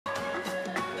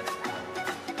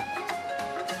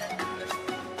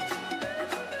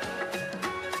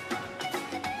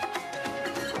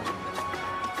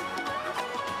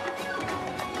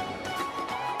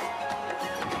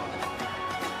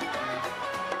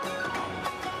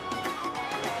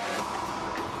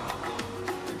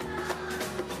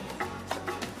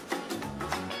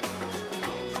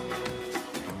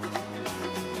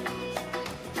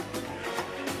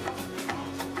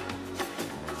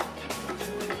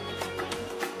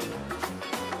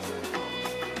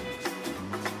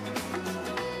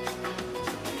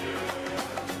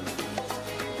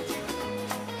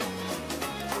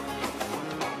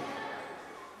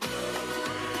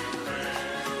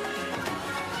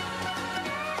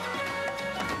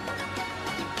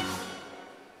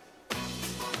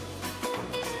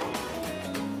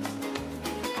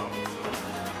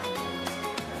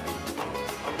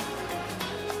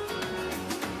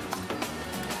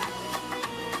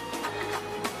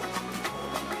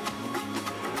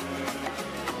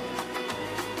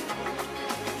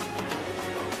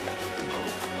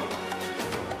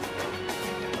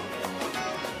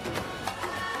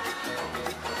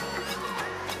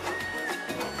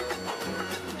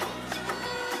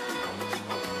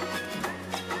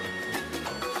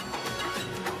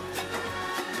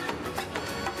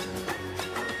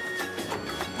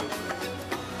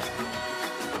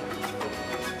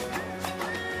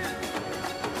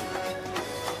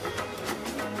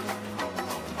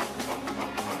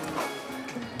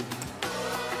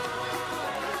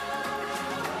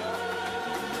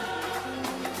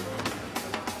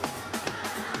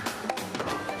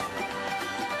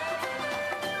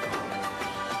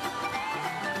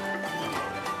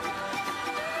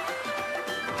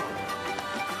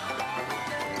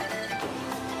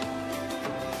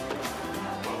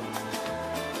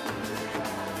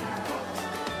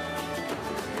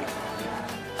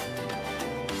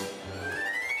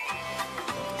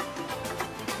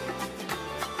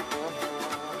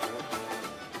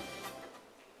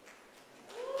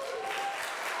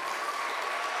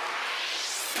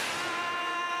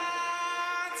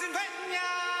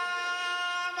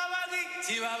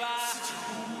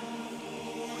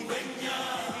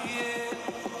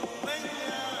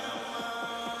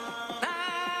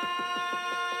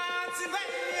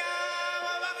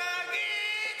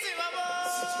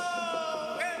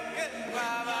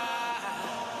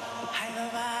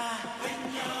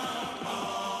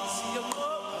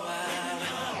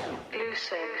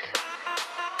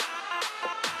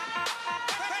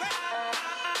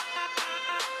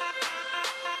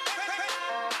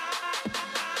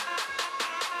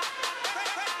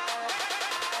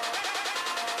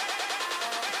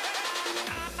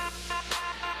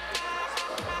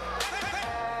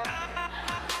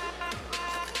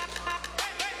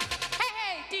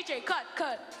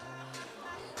Cut.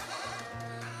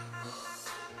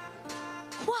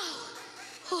 Wow.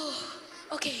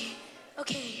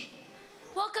 Okay.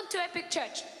 Welcome to Epic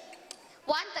Church.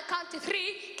 One, the count to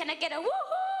three. Can I get a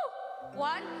woohoo?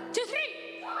 1, 2, 3.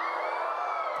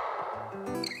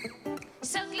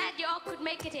 So glad you all could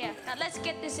make it here. Now let's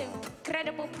get this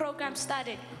incredible program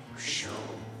started.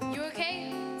 You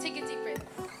okay? Take a deep breath.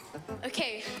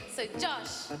 Okay, so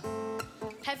Josh,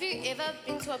 have you ever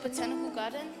been to a botanical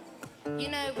garden? You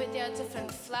know, where there are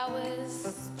different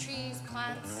flowers, trees,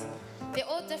 plants. They're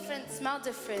all different, smell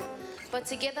different, but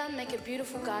together make a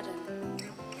beautiful garden.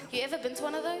 You ever been to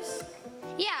one of those?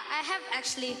 Yeah, I have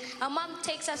actually. Our mom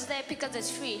takes us there because it's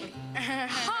free.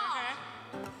 Ha!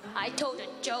 I told a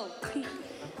joke.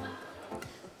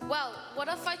 Well, what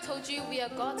if I told you we are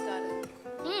God's garden?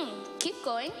 Keep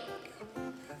going.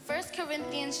 1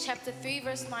 Corinthians chapter 3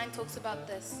 verse 9 talks about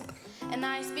this. And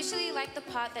I especially like the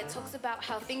part that talks about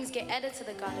how things get added to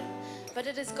the garden. But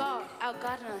it is God, our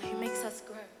gardener, who makes us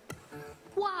grow.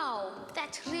 Wow,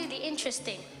 that's really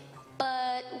interesting.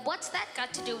 But what's that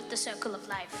got to do with the circle of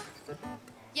life?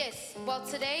 Yes, well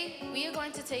today we are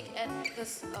going to take a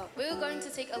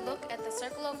look at the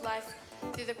circle of life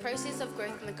through the process of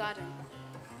growth in the garden.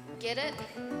 Get it?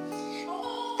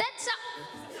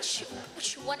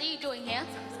 What are you doing here?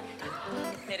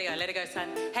 Let it go, son.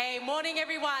 Hey, morning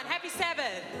everyone. Happy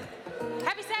Sabbath.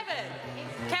 Happy Sabbath.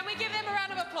 Can we give them a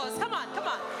round of applause? Come on.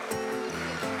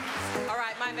 All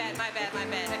right, my bad.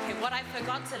 Okay, what I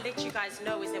forgot to let you guys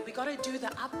know is that we got to do the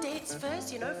updates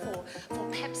first, you know, for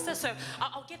Pepsta. So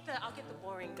I'll get the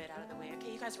boring bit out of the way.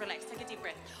 Okay, you guys relax. Take a deep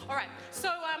breath. All right. So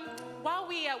while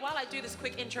I do this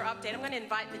quick intro update, I'm going to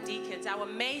invite the deacons, our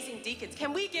amazing deacons.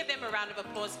 Can we give them a round of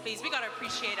applause, please? We got to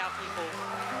appreciate our people.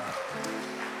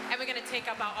 And we're going to take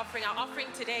up our offering. Our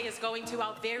offering today is going to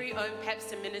our very own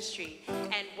Pepsta ministry.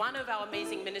 And one of our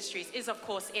amazing ministries is, of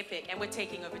course, Epic. And we're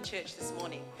taking over church this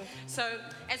morning. So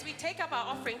as we take up our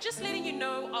offering, just letting you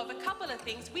know of a couple of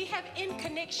things. We have In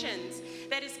Connections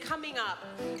that is coming up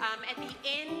at the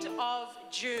end of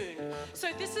June.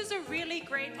 So this is a really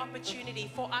great opportunity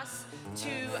for us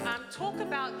to talk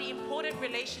about the important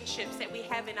relationships that we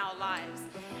have in our lives.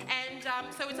 And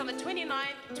so it's on the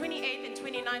 28th and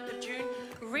 29th of June.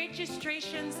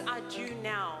 Registrations are due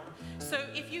now. So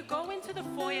if you go into the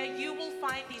foyer, you will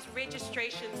find these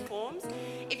registration forms.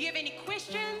 If you have any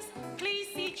questions, please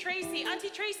see Tracy. Auntie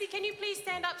Tracy, can you please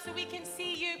stand up so we can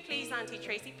see you? Please, Auntie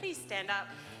Tracy, please stand up.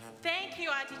 Thank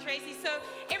you, Auntie Tracy. So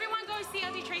everyone go see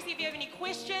Auntie Tracy if you have any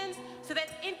questions. So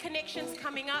that's In Connections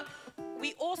coming up.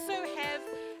 We also have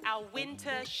our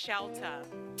winter shelter.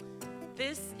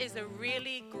 This is a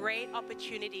really great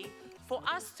opportunity for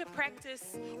us to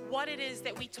practice what it is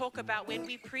that we talk about when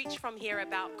we preach from here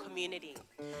about community.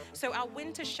 So our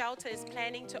winter shelter is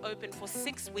planning to open for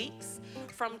 6 weeks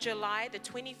from July the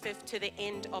 25th to the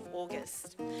end of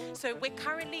August. So we're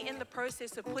currently in the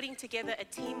process of putting together a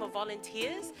team of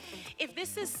volunteers. If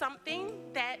this is something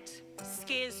that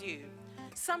scares you,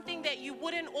 something that you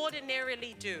wouldn't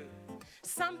ordinarily do,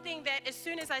 something that as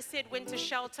soon as I said winter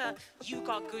shelter, you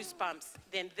got goosebumps,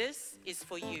 then this is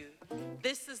for you.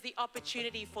 This is the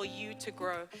opportunity for you to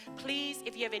grow. Please,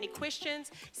 if you have any questions,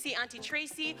 see Auntie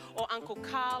Tracy or Uncle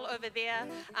Carl over there.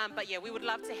 But yeah, we would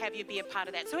love to have you be a part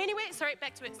of that. So anyway, sorry,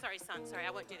 back to it. Sorry, son. Sorry,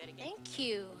 I won't do that again. Thank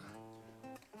you.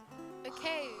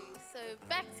 Okay, so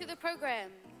back to the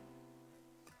program.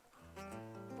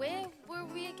 Where were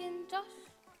we again, Josh?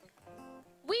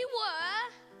 We were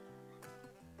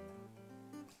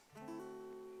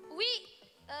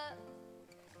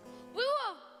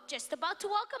just about to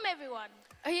welcome everyone.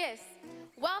 Oh yes,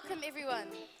 welcome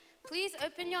everyone. Please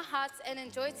open your hearts and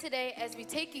enjoy today as we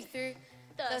take you through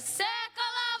The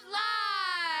Circle of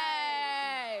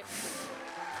Life.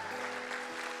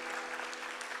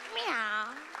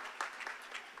 Meow.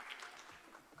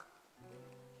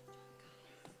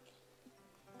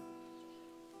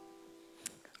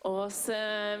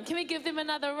 Awesome. Can we give them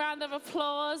another round of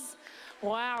applause?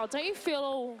 Wow, don't you feel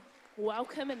all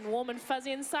welcome and warm and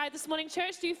fuzzy inside this morning,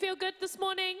 church? Do you feel good this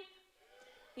morning?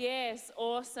 Yes,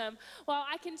 awesome. Well,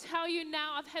 I can tell you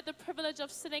now, I've had the privilege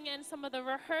of sitting in some of the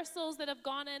rehearsals that have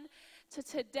gone in to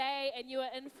today, and you are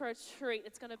in for a treat.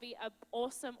 It's going to be an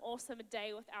awesome, awesome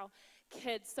day with our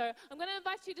kids. So I'm going to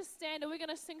invite you to stand, and we're going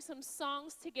to sing some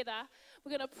songs together.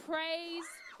 We're going to praise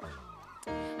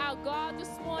our God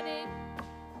this morning.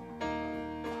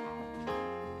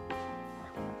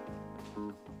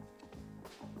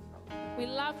 We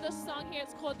love this song here.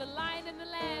 It's called The Lion and the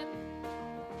Lamb.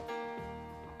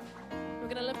 We're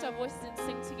going to lift our voices and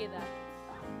sing together.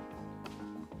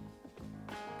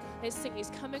 Let's sing. He's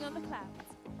coming on the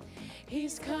clouds.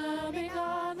 He's coming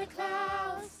on the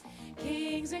clouds.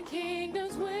 Kings and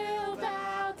kingdoms will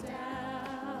bow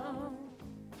down.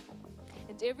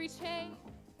 And every chain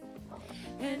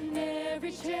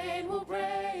will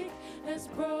break as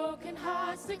broken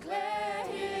hearts declare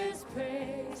His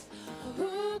praise.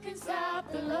 Who can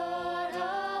stop the Lord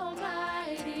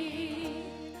Almighty?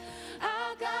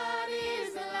 Our God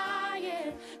is the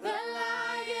Lion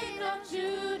of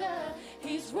Judah.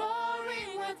 He's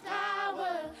roaring with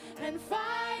power and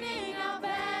fighting our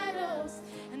battles,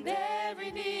 and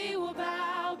every knee will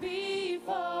bow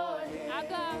before Him. Our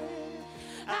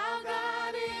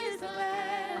God is the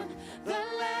Lamb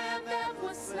that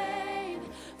was slain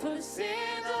for the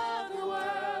sins of the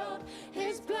world.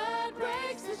 His blood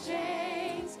breaks the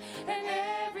chains, and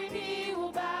every knee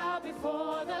will bow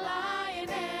before the Lion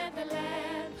and the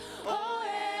Lamb. Oh,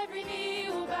 every knee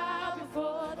will bow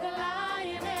before the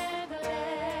Lion and the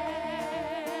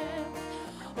Lamb.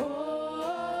 Oh,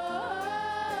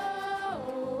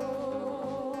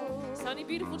 sunny,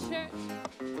 beautiful church.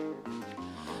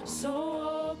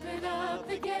 So open up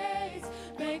the gates,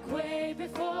 make way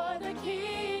before the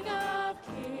King of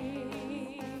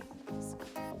Kings.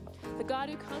 The God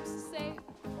who comes to save.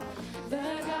 The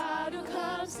God who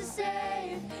comes to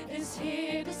save is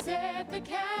here to set the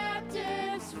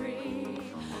captives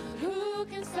free. Who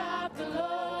can stop the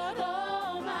Lord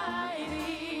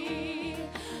Almighty?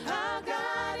 Our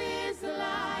God is the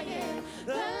Lion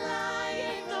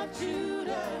of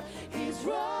Judah. He's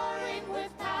roaring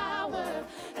with power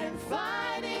and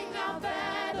fighting our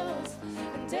battles,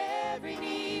 and every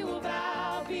knee will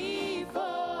bow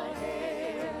before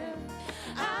Him.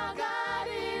 Our God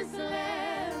is the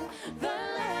Lamb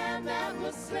that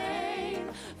was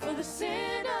slain for the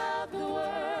sin of the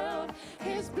world.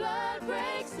 His blood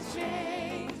breaks the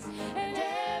chains, and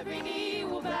every knee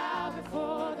will bow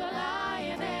before the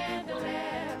Lion and the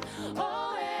Lamb.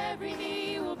 Oh, every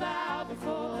knee will bow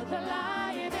before the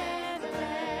Lion and the Lamb.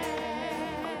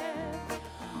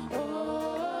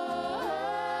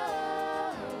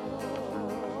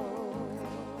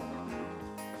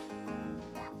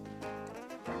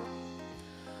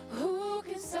 Who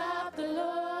can stop the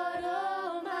Lord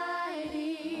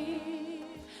Almighty?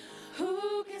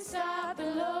 Who can stop the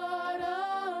Lord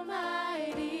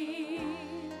Almighty?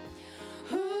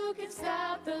 Who can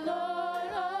stop the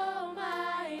Lord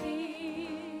Almighty?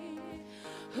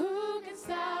 Who can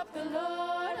stop the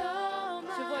Lord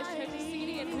Almighty? Your voice, church, sing it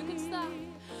again. Who can stop?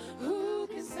 Who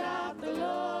can stop the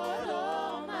Lord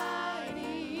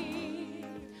Almighty?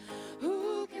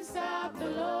 Who can stop the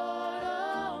Lord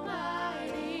Almighty?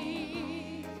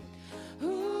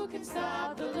 Who can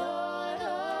stop the Lord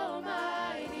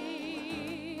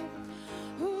Almighty?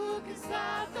 Who can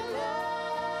stop the Lord?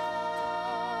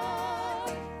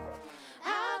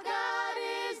 Our God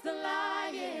is the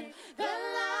Lion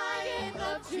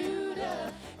of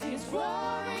Judah. He's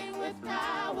roaring with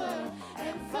power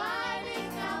and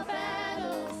fighting our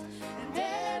battles, and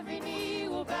every knee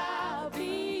will bow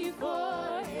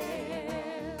before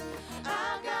Him.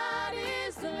 Our God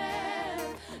is the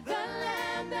Lamb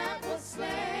that was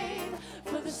slain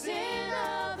for the sin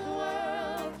of the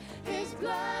world. His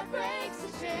blood breaks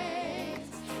the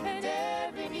chains, and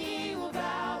every knee will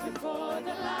bow before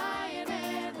the Lion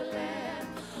and the Lamb.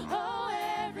 Oh,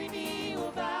 every knee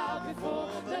will bow before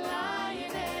the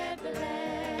Lion and the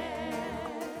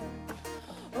Lamb.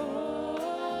 Oh,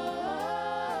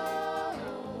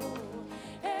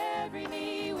 every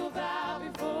knee will bow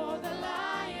before the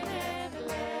Lion and the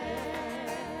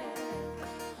Lamb.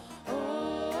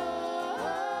 Oh,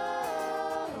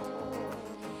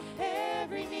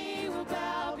 every knee will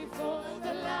bow before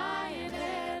the Lion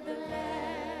and the Lamb.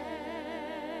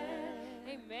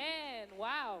 Amen.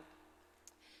 Wow.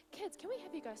 Kids, can we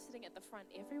have you guys sitting at the front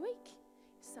every week?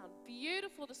 You sound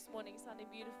beautiful this morning, sounding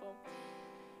beautiful.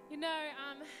 You know,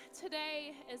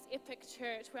 today is Epic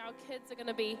Church, where our kids are going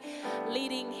to be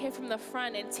leading here from the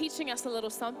front and teaching us a little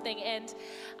something. And,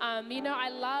 you know, I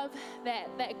love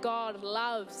that God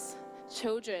loves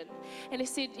children. And he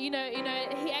said, you know,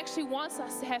 he actually wants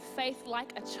us to have faith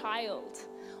like a child.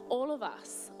 All of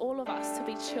us to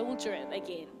be children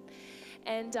again.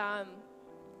 And,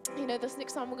 you know, this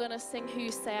next song we're going to sing, Who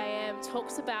You Say I Am,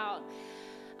 talks about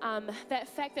that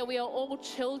fact that we are all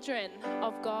children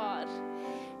of God.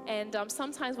 And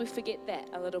sometimes we forget that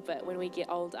a little bit when we get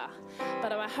older.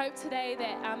 But I hope today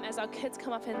that as our kids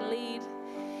come up and lead,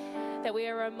 that we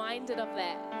are reminded of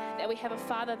that we have a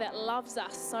Father that loves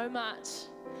us so much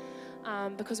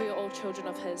because we are all children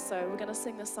of His. So we're going to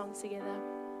sing this song together.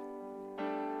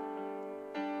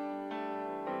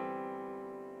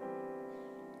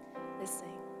 Let's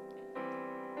sing.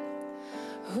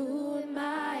 Who am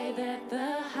I that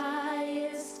the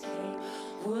highest King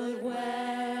would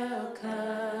welcome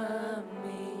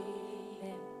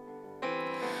me?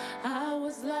 I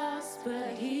was lost, but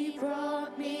He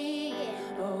brought me in.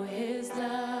 Oh, His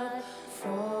love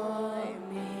for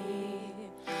me.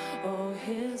 Oh,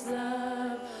 His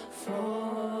love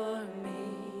for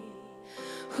me.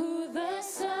 Who the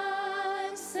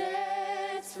Son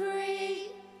sets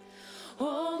free,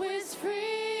 always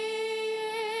free.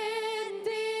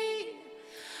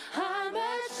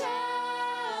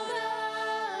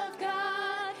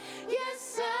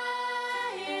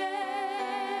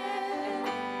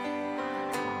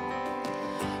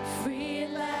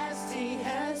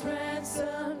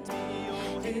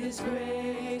 His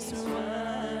grace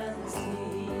runs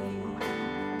deep.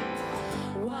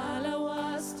 While I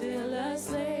was still a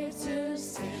slave to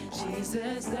sin,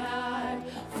 Jesus died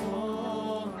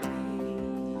for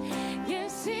me.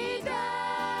 Yes, He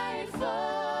died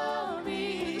for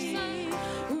me.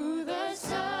 Who the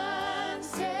Son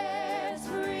sets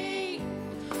free,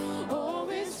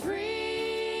 always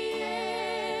free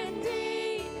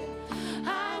indeed.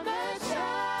 I'm a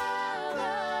child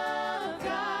of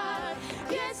God.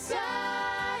 Yes, I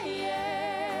am.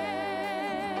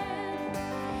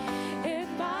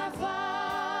 In my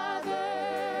Father's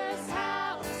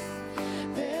house,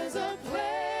 there's a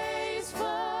place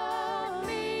for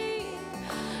me.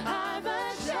 I'm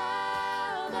a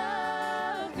child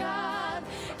of God.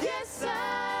 Yes, I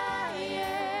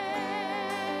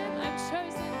am. I'm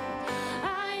chosen.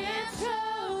 I am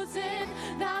chosen,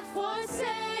 not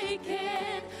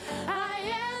forsaken. I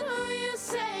am who you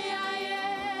say I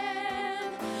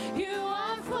am. You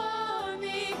are for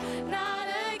me, not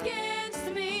against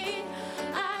me.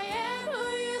 I am who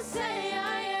you say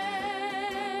I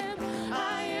am.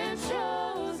 I am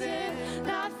chosen,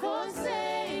 not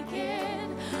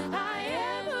forsaken. I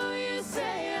am who you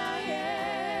say I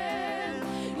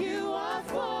am. You are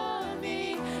for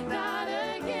me, not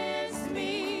against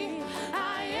me.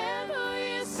 I am who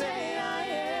you say I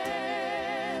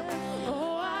am.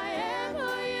 Oh, I am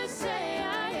who you say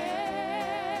I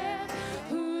am.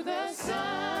 Who the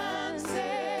Son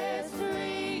sets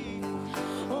free,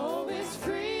 always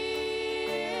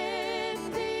free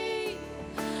indeed.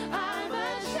 I'm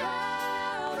a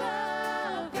child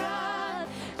of God.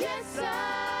 Yes, I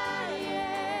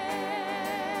am.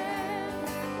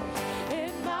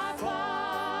 In my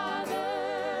Father's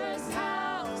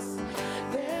house,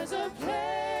 there's a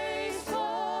place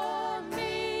for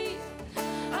me.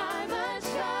 I'm a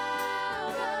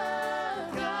child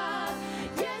of God.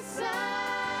 Yes,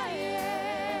 I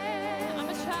am. I'm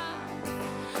a child.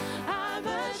 I'm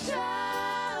a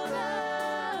child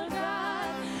of God.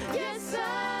 Yes, I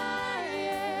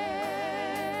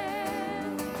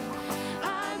am.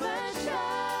 I'm a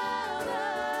child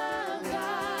of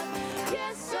God.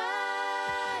 Yes, I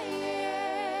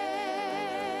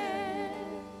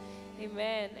am.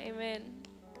 Amen, amen.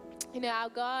 You know, our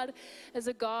God is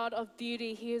a God of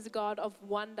beauty. He is a God of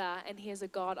wonder, and He is a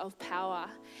God of power.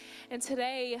 And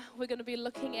today we're going to be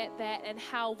looking at that and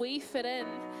how we fit in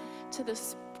to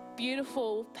this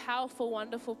beautiful, powerful,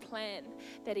 wonderful plan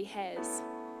that He has.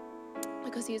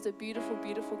 Because He is a beautiful,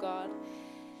 beautiful God.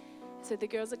 So the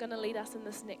girls are going to lead us in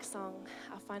this next song,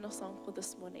 our final song for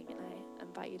this morning, and I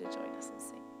invite you to join us and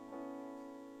sing.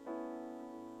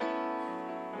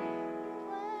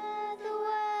 were the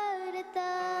Word at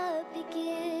the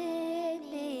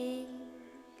beginning,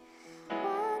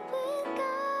 one with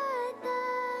God the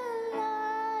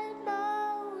Lord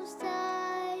Most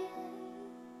High.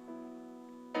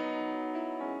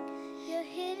 Your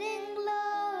hidden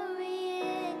glory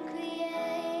in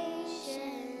creation,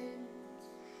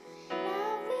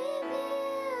 now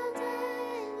revealed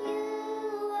in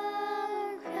you are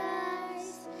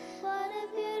Christ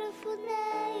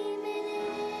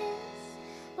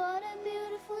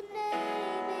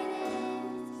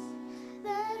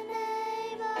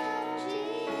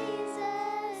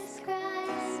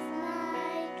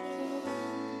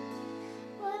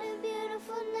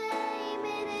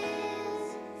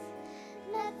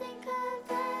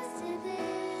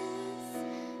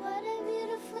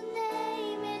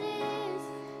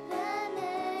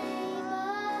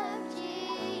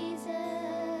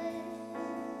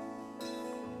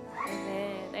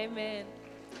Amen.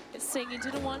 Let's sing, you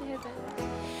didn't want heaven.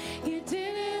 You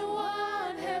didn't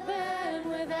want heaven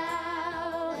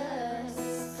without us.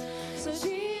 So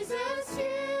Jesus,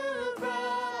 you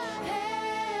brought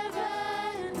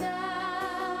heaven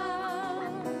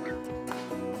down.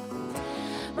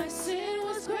 My sin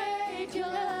was great, your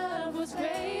love was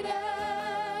greater.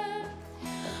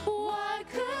 What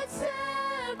could separate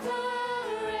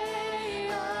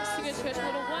us? Sing it, church.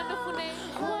 What a wonderful name.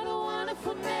 What a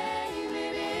wonderful name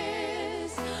it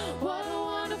is. What a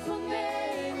wonderful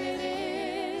name it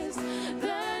is.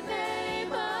 The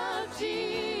name of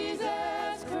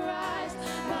Jesus Christ,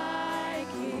 my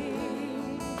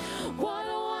King. What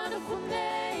a wonderful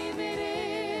name it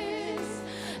is.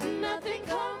 Nothing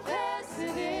compares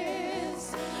to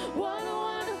this. What a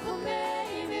wonderful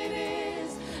name it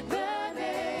is. The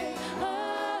name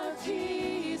of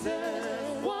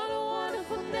Jesus. What a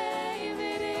wonderful name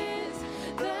it is.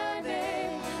 The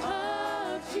name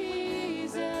of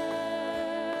Jesus.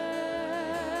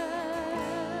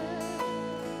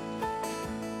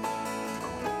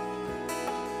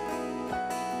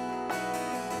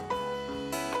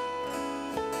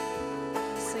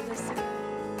 Sing a song.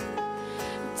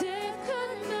 Death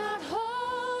could not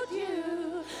hold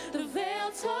you. The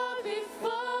veil tore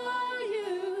before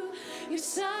you. You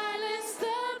silenced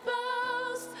the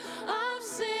boast of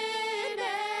sin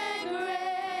and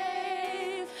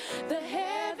grave. The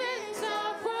heavens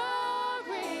are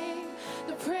roaring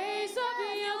the praise of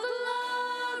your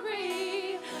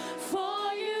glory.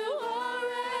 For you are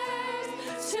raised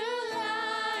to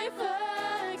life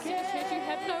again. Church, you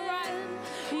have no right.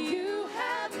 You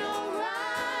have no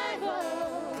rival.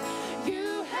 You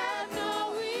have no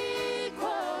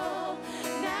equal.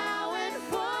 Now and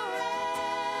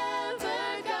forever,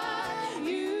 God,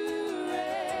 you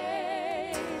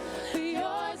reign.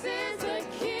 Yours is the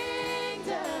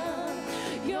kingdom.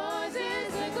 Yours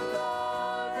is the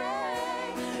glory.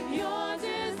 Yours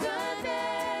is the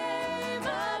name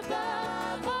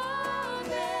above all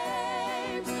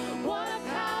names. What a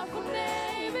powerful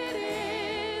name it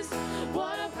is.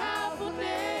 What a powerful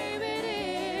name it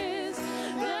is.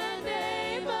 The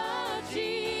name of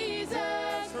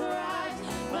Jesus Christ,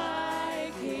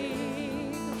 my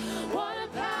King. What a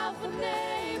powerful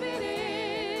name it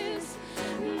is.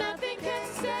 Nothing can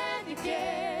stand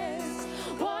against.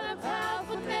 What a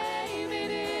powerful name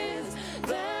it is.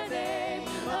 The name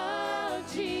of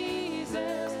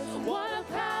Jesus. What a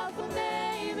powerful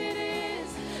name it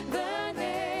is. The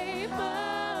name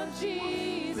of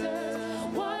Jesus.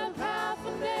 What a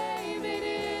powerful name it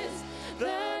is.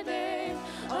 The name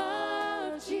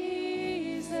of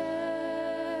Jesus.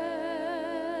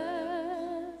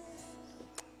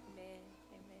 Amen.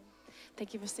 Amen.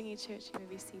 Thank you for singing, church. You may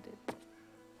be seated.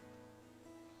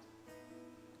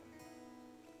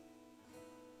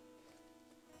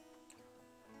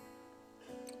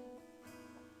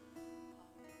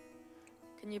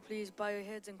 Can you please bow your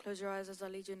heads and close your eyes as I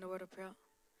lead you in the word of prayer?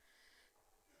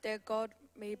 Dear God,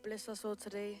 may you bless us all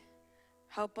today.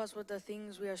 Help us with the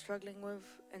things we are struggling with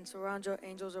and surround your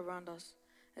angels around us.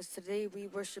 As today we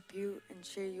worship you and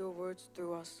share your words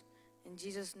through us. In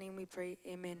Jesus' name we pray,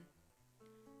 amen.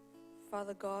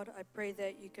 Father God, I pray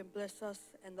that you can bless us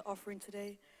and the offering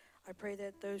today. I pray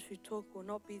that those who talk will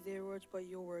not be their words but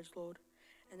your words, Lord.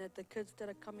 And that the kids that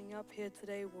are coming up here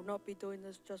today will not be doing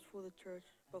this just for the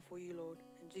church, but for you, Lord.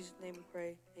 In Jesus' name we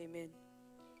pray, amen.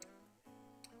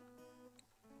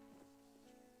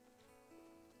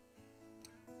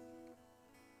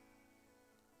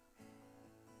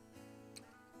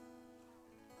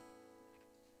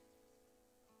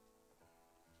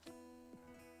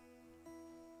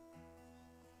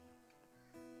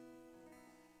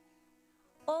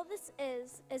 All this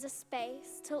is a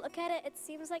space. To look at it, it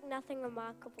seems like nothing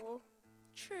remarkable.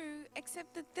 True,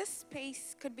 except that this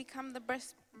space could become the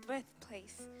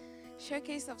birthplace,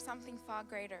 showcase of something far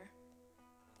greater.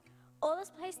 All this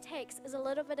place takes is a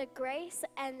little bit of grace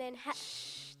and then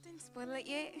Shh, don't spoil it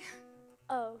yet.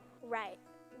 Oh, right.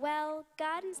 Well,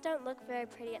 gardens don't look very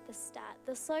pretty at the start.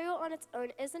 The soil on its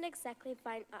own isn't exactly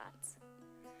fine art.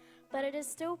 But it is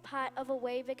still part of a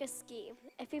way bigger scheme.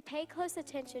 If you pay close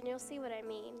attention, you'll see what I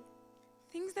mean.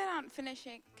 Things that aren't finished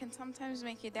yet can sometimes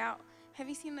make you doubt. Have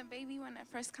you seen the baby when it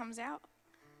first comes out?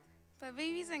 But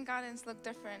babies in gardens look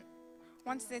different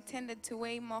once they're tended to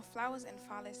way more flowers and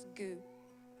far less goo.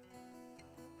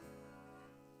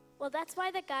 Well, that's why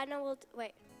the gardener will...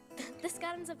 Wait. This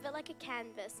garden's a bit like a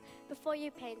canvas before you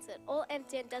paint it, all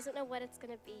empty and doesn't know what it's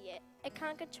going to be yet. It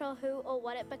can't control who or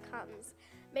what it becomes.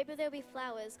 Maybe there'll be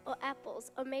flowers or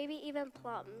apples or maybe even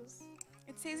plums.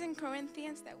 It says in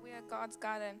Corinthians that we are God's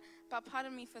garden, but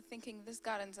pardon me for thinking this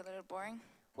garden's a little boring.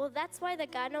 Well, that's why the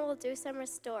gardener will do some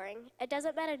restoring. It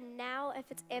doesn't matter now if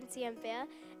it's empty and bare.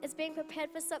 It's being prepared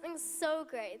for something so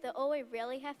great that all we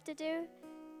really have to do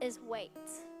is wait.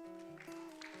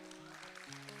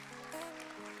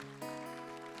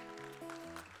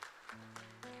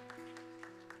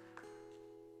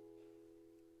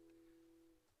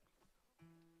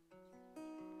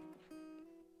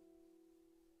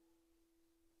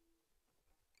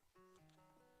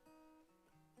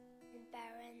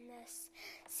 Barrenness,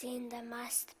 seeing the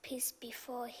masterpiece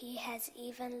before he has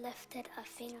even lifted a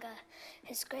finger.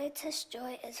 His greatest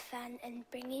joy is found in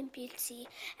bringing beauty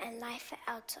and life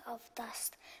out of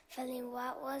dust, filling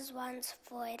what was once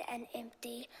void and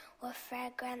empty with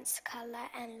fragrance, color,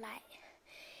 and light.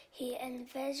 He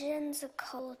envisions,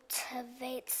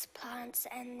 cultivates plants,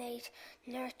 and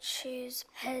nurtures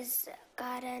his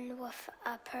garden with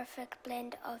a perfect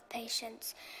blend of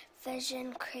patience,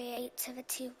 vision,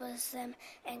 creativity, wisdom,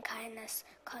 and kindness,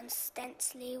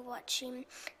 constantly watching,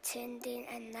 tending,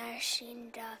 and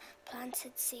nourishing the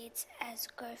planted seeds as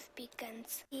growth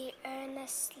begins. He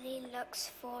earnestly looks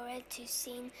forward to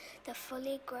seeing the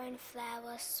fully grown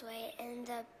flowers sway in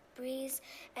the breeze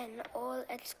and all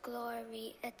its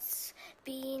glory. It's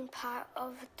being part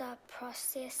of the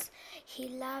process. He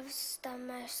loves the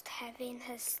most, having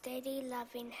his steady,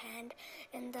 loving hand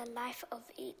in the life of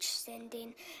each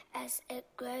sending as it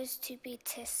grows to be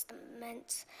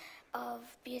testament of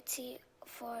beauty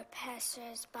for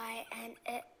passers-by, and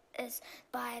it is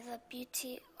by the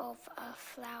beauty of a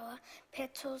flower,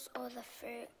 petals, or the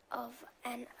fruit of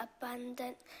an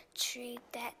abundant tree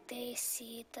that they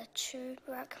see the true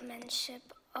workmanship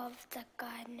of the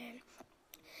gardener.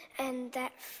 And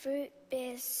that fruit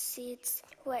bears seeds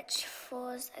which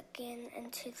falls again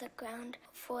into the ground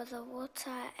for the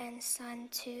water and sun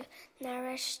to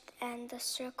nourish, and the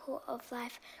circle of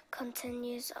life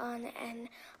continues on and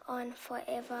on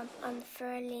forever,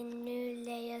 unfurling new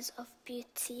layers of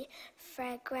beauty,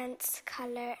 fragrance,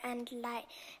 color, and light,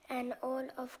 and all,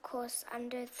 of course,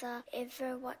 under the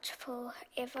ever-watchful,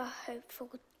 ever-hopeful,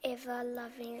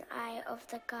 ever-loving eye of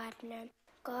the gardener.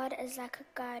 God is like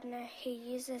a gardener. He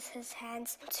uses his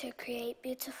hands to create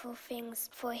beautiful things,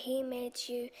 for he made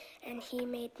you and he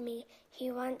made me.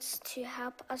 He wants to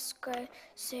help us grow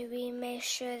so we may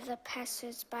show the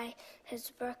passers-by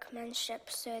his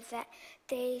workmanship, so that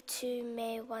they too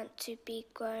may want to be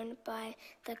grown by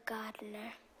the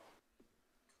gardener.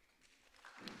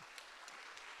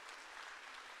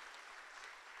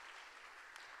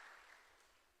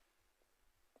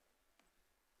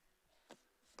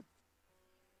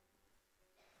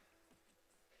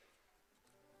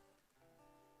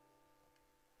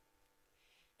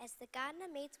 As the gardener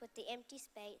meets with the empty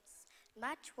space,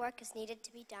 much work is needed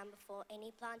to be done before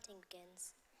any planting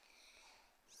begins.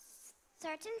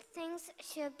 Certain things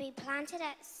should be planted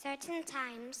at certain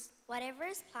times. Whatever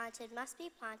is planted must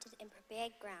be planted in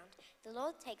prepared ground. The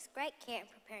Lord takes great care in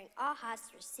preparing our hearts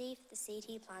to receive the seed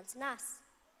he plants in us.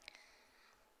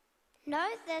 Know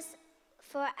this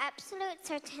for absolute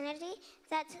certainty,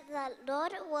 that the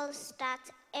Lord will start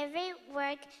every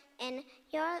work in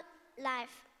your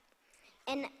life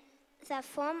in the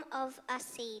form of a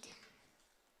seed.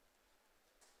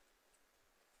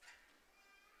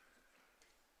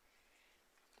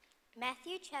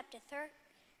 Matthew chapter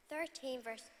 13,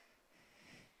 verse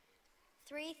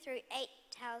 3 through 8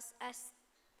 tells us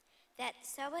that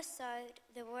sowers sowed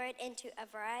the word into a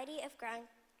variety of ground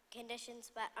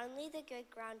conditions, but only the good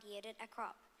ground yielded a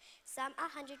crop. Some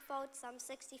 100-fold, some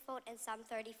 60-fold, and some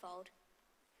 30-fold.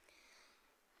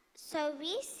 So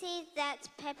we see that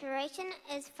preparation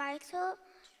is vital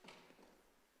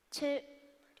to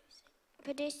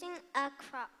producing a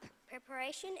crop.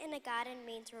 Preparation in a garden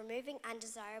means removing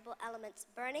undesirable elements.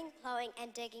 Burning, plowing,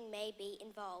 and digging may be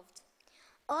involved.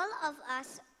 All of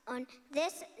us on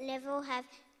this level have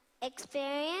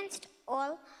experienced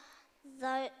all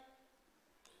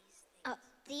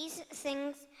these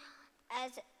things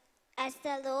as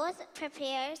the Lord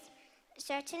prepares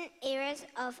certain areas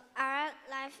of our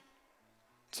life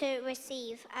to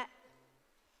receive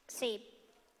seed.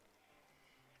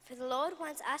 For the Lord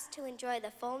wants us to enjoy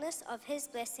the fullness of his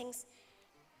blessings,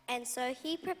 and so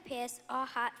he prepares our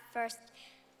heart first,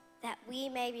 that we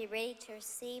may be ready to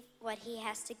receive what he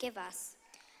has to give us.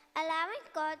 Allowing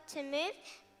God to move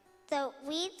the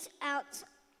weeds out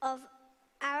of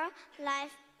our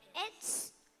life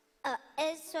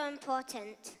is so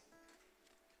important.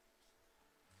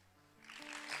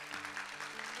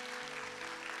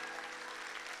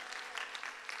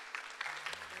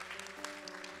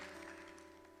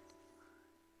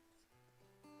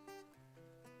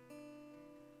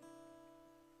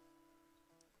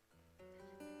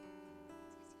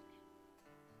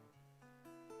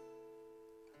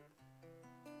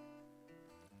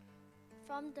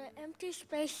 From the empty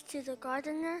space to the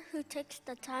gardener who takes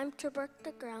the time to work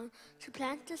the ground, to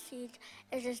plant the seed,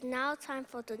 it is now time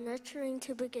for the nurturing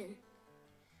to begin.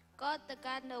 God the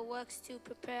gardener works to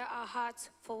prepare our hearts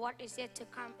for what is yet to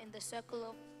come in the circle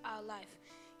of our life.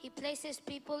 He places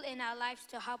people in our lives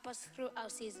to help us through our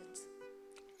seasons.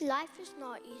 Life is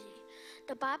not easy.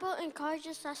 The Bible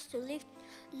encourages us to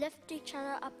lift each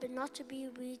other up and not to be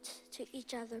weeds to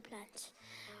each other plants.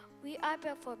 We are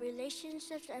built for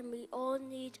relationships and we all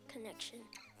need connection.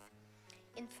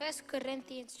 In 1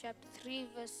 Corinthians chapter 3,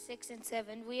 verse 6 and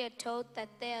 7, we are told that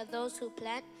there are those who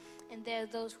plant and there are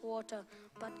those who water,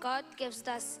 but God gives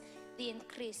us the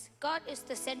increase. God is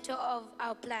the center of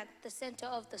our plant, the center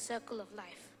of the circle of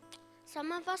life.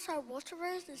 Some of us are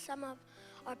waterers and some of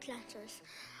are planters.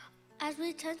 As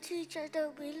we tend to each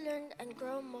other, we learn and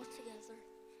grow more together.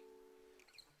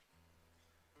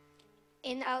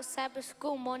 In our Sabbath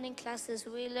school morning classes,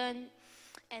 we learn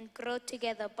and grow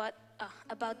together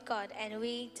about God, and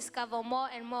we discover more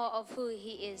and more of who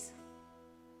He is.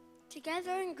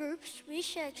 Together in groups, we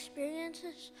share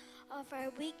experiences of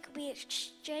our week. We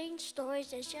exchange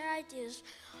stories and share ideas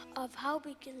of how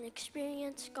we can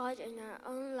experience God in our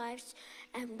own lives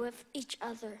and with each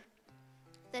other.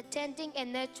 The tending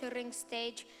and nurturing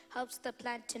stage helps the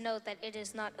plant to know that it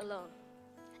is not alone.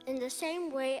 In the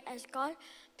same way as God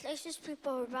places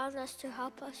people around us to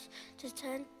help us, to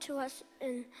tend to us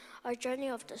in our journey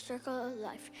of the circle of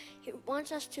life, He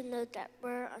wants us to know that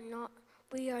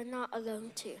we are not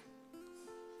alone too.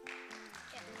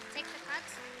 Yeah, take the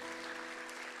cards.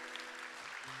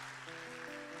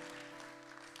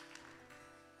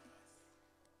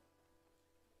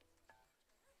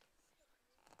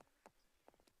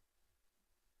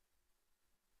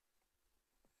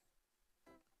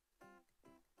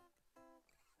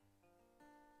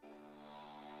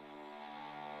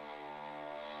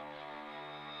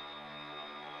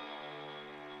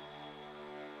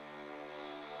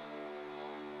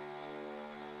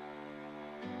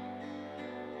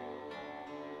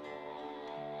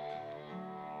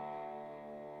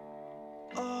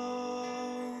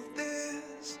 All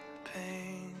this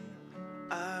pain,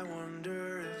 I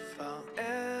wonder if I'll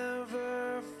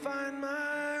ever find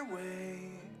my way.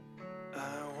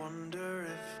 I wonder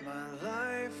if my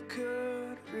life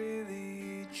could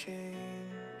really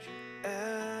change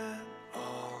at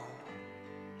all.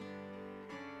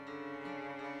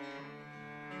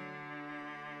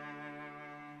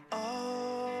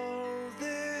 All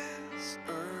this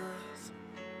earth,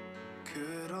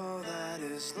 could all that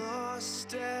is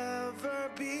lost ever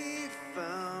be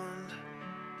found?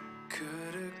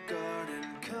 Could a garden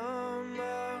come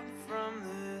up from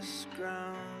this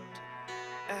ground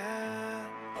at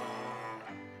all?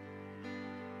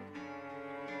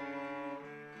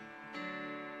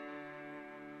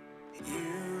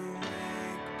 You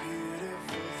make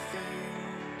beautiful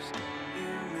things.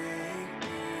 You make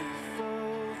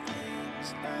beautiful things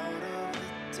out of the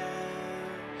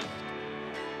dust.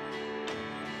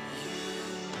 You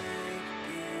make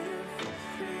beautiful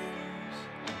things.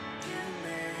 You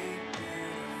make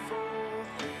beautiful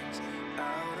things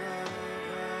out of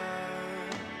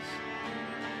us.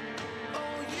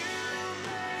 Oh, you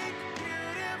make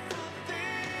beautiful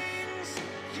things.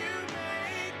 You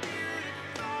make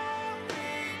beautiful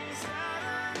things.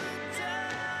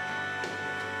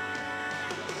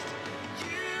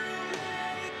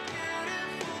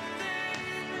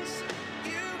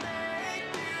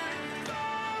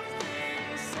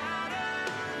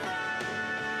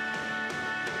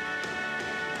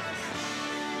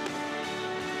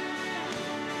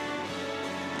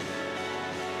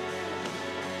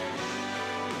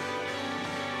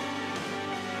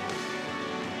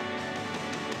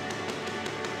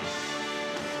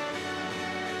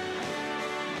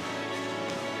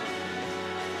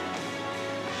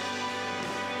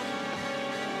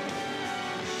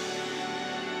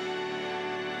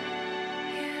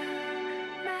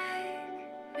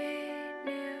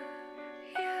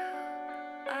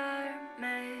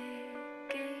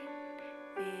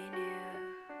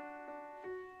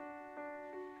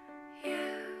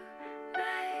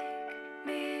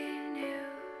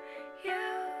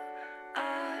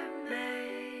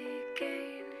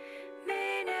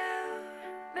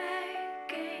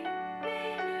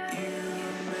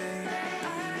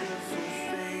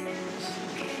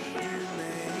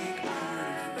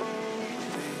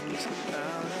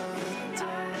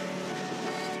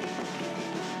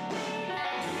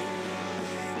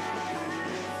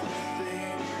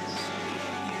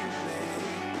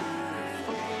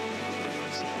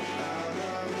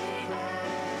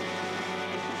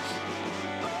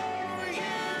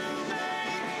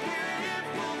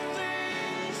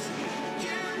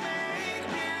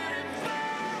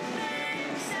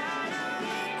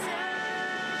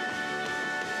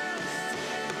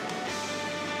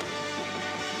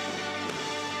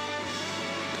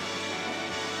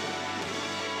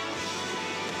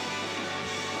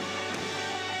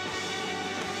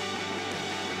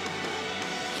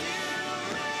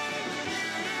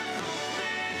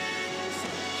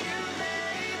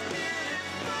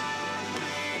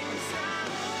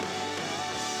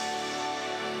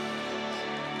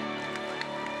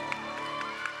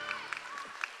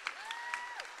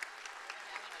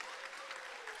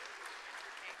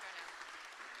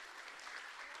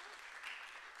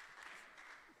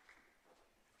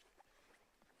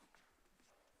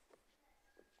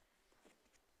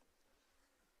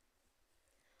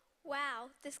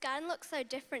 this garden looks so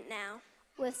different now.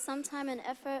 With some time and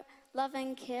effort, love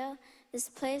and care, this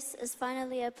place is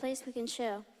finally a place we can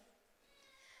share.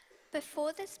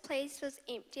 Before, this place was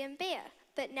empty and bare,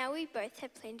 but now we both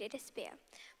have plenty to spare.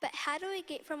 But how do we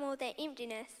get from all that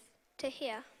emptiness to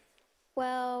here?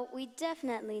 Well, we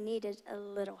definitely needed a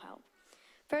little help.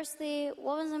 Firstly,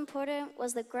 what was important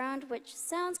was the ground, which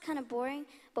sounds kind of boring,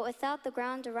 but without the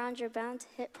ground around, you're bound to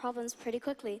hit problems pretty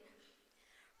quickly.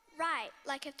 Right,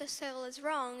 like if the soil is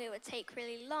wrong, it would take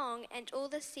really long, and all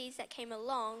the seeds that came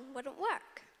along wouldn't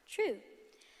work. True.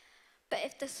 But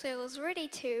if the soil is ready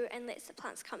to and lets the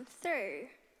plants come through,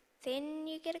 then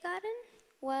you get a garden?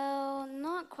 Well,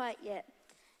 not quite yet.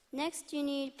 Next, you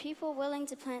need people willing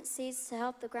to plant seeds to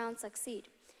help the ground succeed.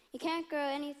 You can't grow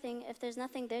anything if there's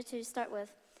nothing there to start with.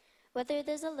 Whether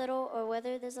there's a little or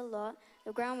whether there's a lot,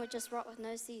 the ground would just rot with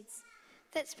no seeds.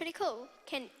 That's pretty cool.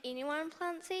 Can anyone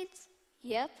plant seeds?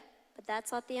 Yep, but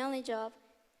that's not the only job.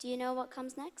 Do you know what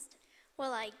comes next?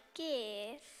 Well, I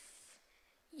guess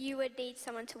you would need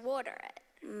someone to water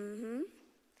it. Mm-hmm.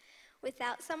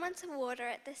 Without someone to water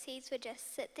it, the seeds would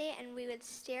just sit there and we would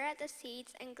stare at the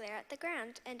seeds and glare at the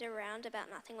ground, and around about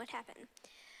nothing would happen.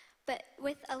 But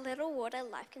with a little water,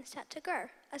 life can start to grow.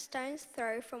 A stone's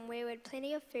throw from where we'd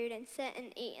plenty of food and sit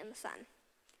and eat in the sun.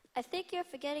 I think you're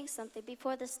forgetting something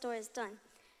before this story is done.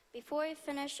 Before we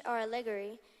finish our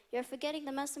allegory, you're forgetting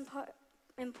the most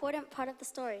important part of the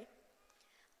story.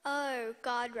 Oh,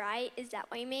 God, right? Is that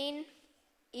what you mean?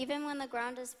 Even when the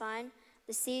ground is fine,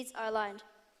 the seeds are lined,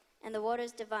 and the water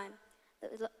is divine.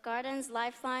 The garden's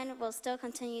lifeline will still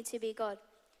continue to be God.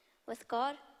 With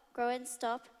God, grow and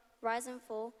stop, rise and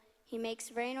fall, He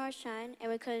makes rain or shine,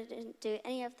 and we couldn't do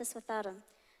any of this without Him.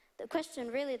 The question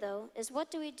really, though, is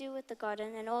what do we do with the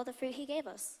garden and all the fruit He gave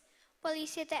us? Well, you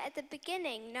said that at the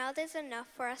beginning. Now there's enough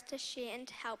for us to share and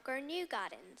to help grow new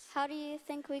gardens. How do you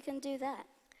think we can do that?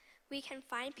 We can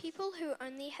find people who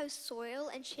only have soil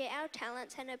and share our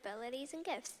talents and abilities and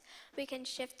gifts. We can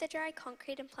shift the dry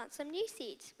concrete and plant some new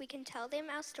seeds. We can tell them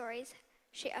our stories,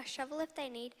 share a shovel if they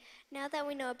need. Now that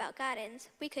we know about gardens,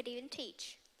 we could even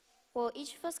teach. Well,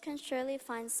 each of us can surely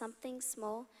find something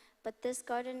small, but this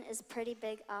garden is pretty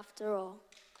big after all.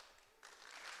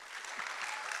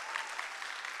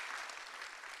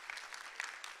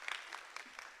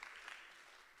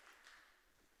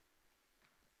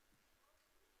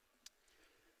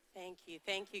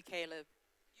 Thank you, Caleb.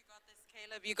 You got this,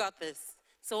 Caleb, you got this.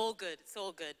 It's all good, it's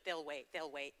all good. They'll wait.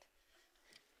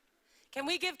 Can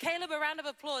we give Caleb a round of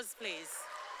applause, please?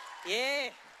 Yeah.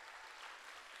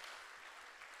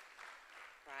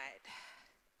 Right.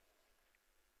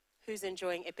 Who's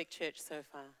enjoying Epic Church so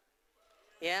far?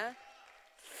 Yeah?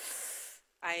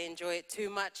 I enjoy it too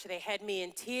much. They had me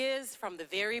in tears from the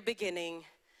very beginning.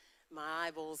 My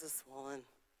eyeballs are swollen.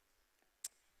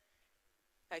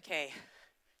 Okay.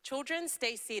 Children,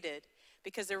 stay seated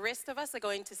because the rest of us are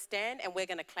going to stand and we're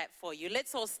going to clap for you.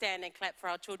 Let's all stand and clap for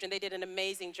our children. They did an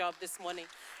amazing job this morning.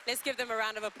 Let's give them a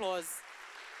round of applause.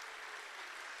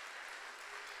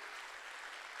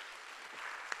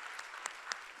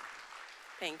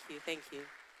 Thank you.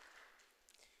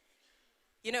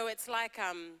 You know, it's like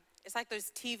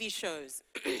those TV shows,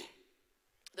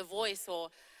 The Voice, or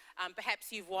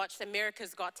perhaps you've watched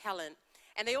America's Got Talent.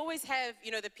 And they always have, you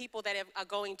know, the people that are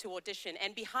going to audition.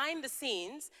 And behind the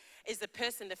scenes is the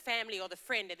person, the family, or the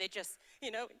friend, and they're just,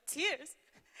 you know, in tears.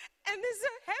 And they're so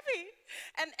happy.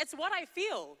 And it's what I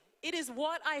feel. It is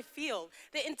what I feel.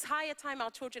 The entire time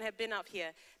our children have been up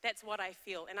here, that's what I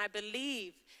feel. And I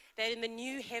believe that in the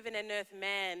new heaven and earth,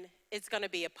 man, it's going to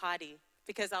be a party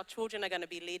because our children are going to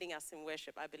be leading us in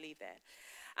worship. I believe that.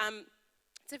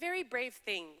 It's a very brave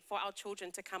thing for our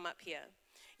children to come up here.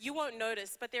 You won't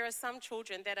notice, but there are some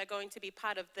children that are going to be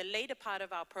part of the later part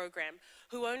of our program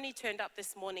who only turned up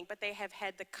this morning, but they have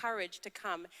had the courage to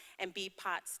come and be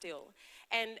part still.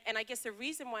 And I guess the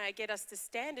reason why I get us to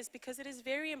stand is because it is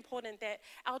very important that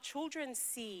our children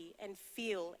see and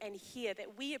feel and hear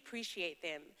that we appreciate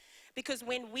them. Because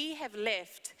when we have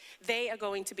left, they are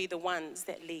going to be the ones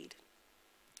that lead.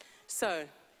 So,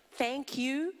 thank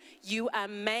you, you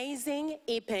amazing,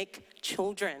 epic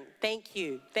children. Thank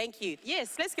you.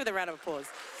 Yes, let's give them a round of applause.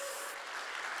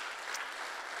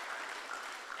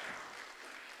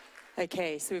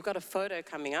 Okay, so we've got a photo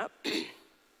coming up.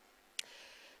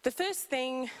 The first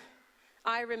thing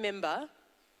I remember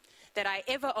that I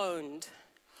ever owned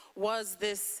was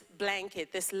this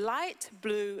blanket, this light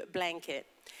blue blanket.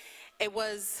 It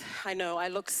was, I know, I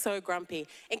look so grumpy.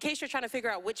 In case you're trying to figure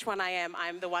out which one I am,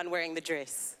 I'm the one wearing the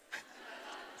dress.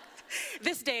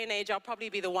 This day and age, I'll probably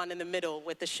be the one in the middle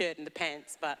with the shirt and the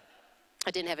pants, but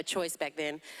I didn't have a choice back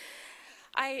then.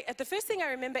 The first thing I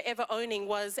remember ever owning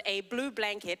was a blue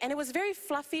blanket, and it was very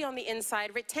fluffy on the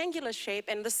inside, rectangular shape,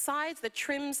 and the sides, the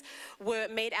trims were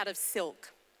made out of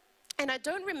silk. And I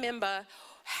don't remember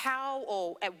how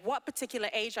or at what particular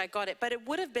age I got it, but it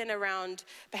would have been around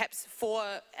perhaps 4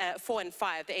 and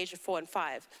 5, the age of 4 and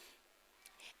 5.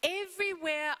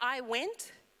 Everywhere I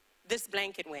went, this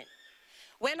blanket went.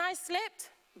 When I slept,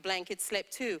 blanket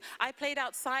slept too. I played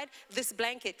outside, this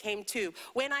blanket came too.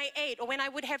 When I ate or when I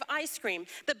would have ice cream,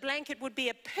 the blanket would be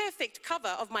a perfect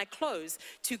cover of my clothes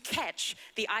to catch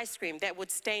the ice cream that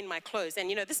would stain my clothes. And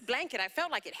you know, this blanket, I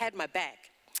felt like it had my back.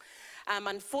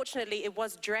 Unfortunately, it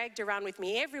was dragged around with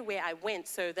me everywhere I went,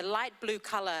 so the light blue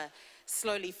color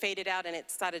slowly faded out and it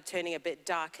started turning a bit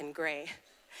dark and gray.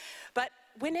 But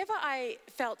whenever I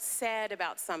felt sad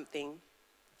about something,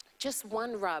 just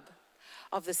one rub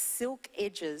of the silk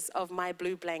edges of my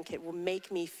blue blanket will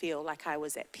make me feel like I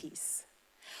was at peace.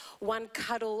 One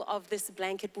cuddle of this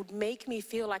blanket would make me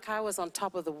feel like I was on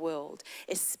top of the world,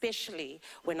 especially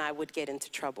when I would get into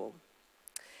trouble.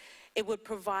 It would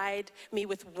provide me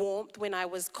with warmth when I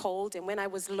was cold, and when I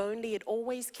was lonely, it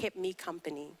always kept me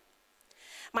company.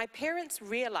 My parents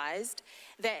realized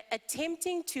that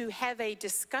attempting to have a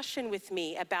discussion with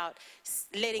me about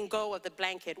letting go of the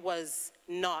blanket was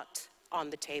not on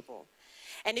the table.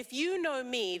 And if you know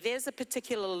me, there's a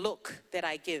particular look that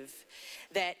I give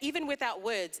that even without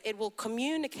words, it will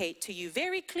communicate to you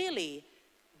very clearly,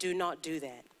 do not do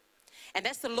that. And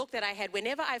that's the look that I had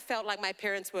whenever I felt like my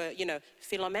parents were, you know,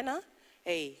 Philomena,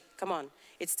 hey, come on,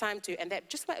 it's time to, and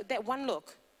that one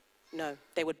look, no,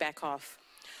 they would back off.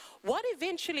 What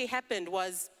eventually happened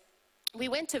was we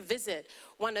went to visit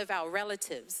one of our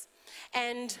relatives,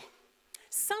 and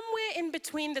somewhere in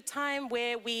between the time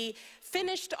where we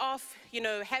finished off, you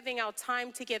know, having our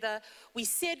time together, we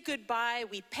said goodbye,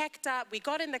 we packed up, we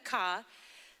got in the car,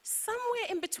 somewhere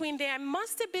in between there, I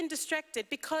must have been distracted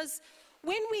because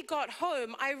when we got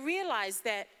home, I realized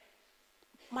that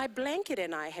my blanket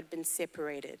and I had been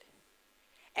separated.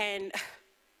 And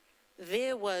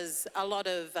there was a lot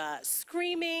of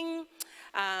screaming,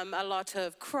 a lot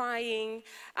of crying,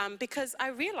 because I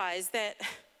realized that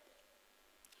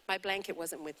my blanket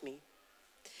wasn't with me.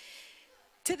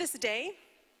 To this day,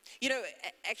 you know,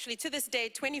 actually to this day,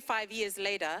 25 years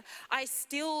later, I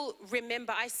still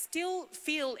remember, I still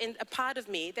feel in a part of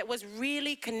me that was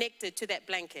really connected to that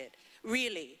blanket.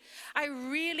 Really. I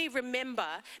really remember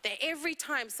that every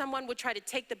time someone would try to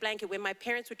take the blanket, when my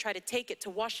parents would try to take it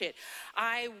to wash it,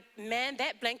 man,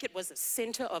 that blanket was the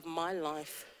center of my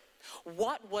life.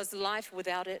 What was life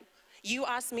without it? You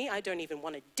ask me, I don't even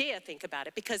want to dare think about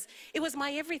it because it was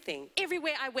my everything.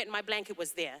 Everywhere I went, my blanket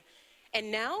was there.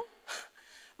 And now,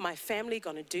 my family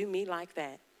gonna do me like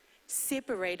that.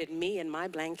 Separated me and my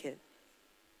blanket.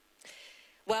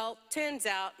 Well, turns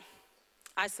out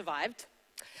I survived.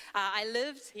 I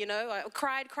lived, you know, I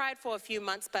cried for a few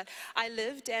months, but I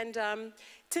lived, and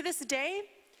to this day,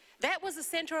 that was the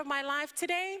center of my life.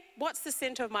 Today, what's the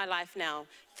center of my life now?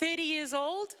 30 years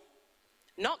old,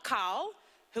 not Carl,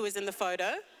 who is in the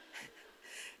photo.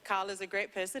 Carl is a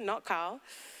great person, not Carl.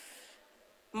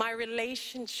 My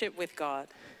relationship with God,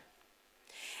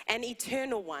 an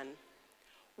eternal one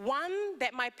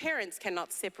that my parents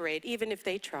cannot separate, even if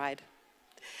they tried.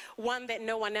 One that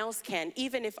no one else can,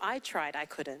 even if I tried, I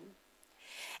couldn't.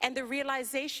 And the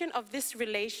realization of this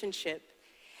relationship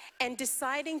and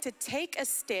deciding to take a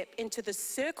step into the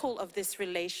circle of this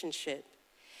relationship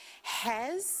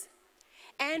has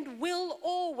and will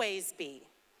always be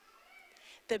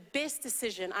the best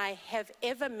decision I have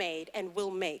ever made and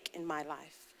will make in my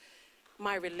life.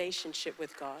 My relationship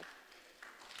with God.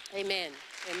 Amen.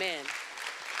 Amen.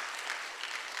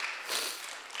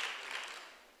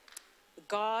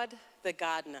 God, the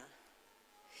gardener.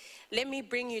 Let me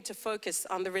bring you to focus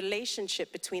on the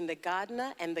relationship between the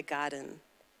gardener and the garden.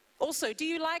 Also, do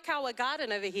you like our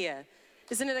garden over here?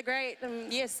 Isn't it a great?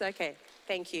 Yes, okay.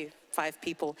 Thank you, 5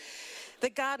 people. The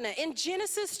gardener. In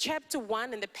Genesis chapter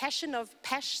 1, in the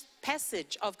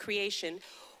passage of creation,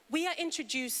 we are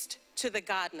introduced to the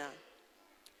gardener,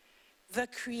 the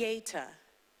creator,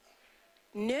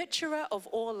 nurturer of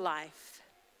all life.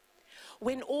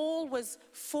 When all was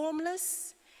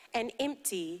formless and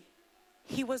empty,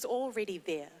 he was already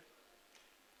there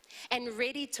and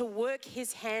ready to work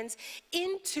his hands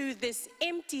into this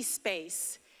empty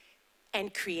space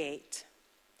and create.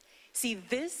 See,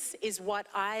 this is what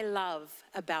I love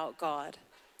about God.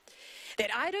 That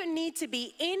I don't need to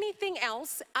be anything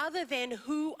else other than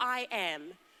who I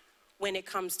am when it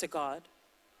comes to God.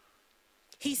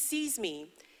 He sees me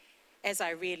as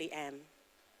I really am.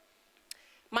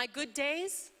 My good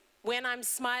days When I'm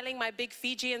smiling, my big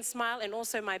Fijian smile, and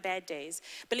also my bad days.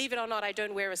 Believe it or not, I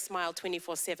don't wear a smile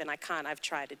 24/7. I can't. I've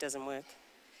tried. It doesn't work.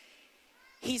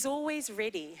 He's always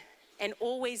ready and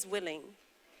always willing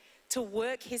to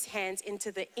work his hands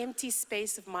into the empty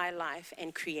space of my life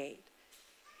and create.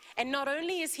 And not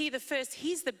only is he the first,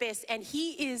 he's the best, and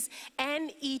he is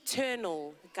an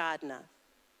eternal gardener.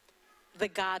 The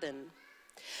garden.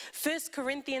 1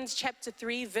 Corinthians chapter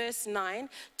 3, verse 9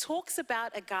 talks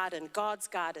about a garden, God's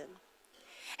garden.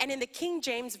 And in the King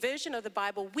James Version of the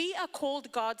Bible, we are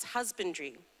called God's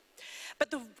husbandry. But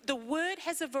the word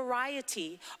has a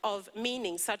variety of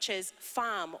meanings, such as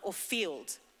farm or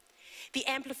field. The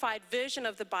Amplified Version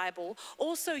of the Bible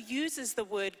also uses the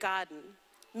word garden,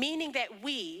 meaning that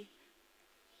we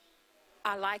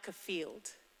are like a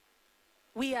field.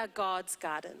 We are God's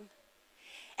garden.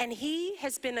 And he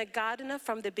has been a gardener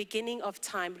from the beginning of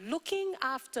time, looking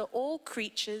after all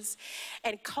creatures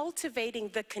and cultivating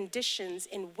the conditions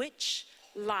in which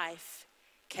life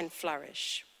can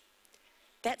flourish.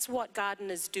 That's what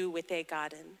gardeners do with their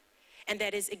garden. And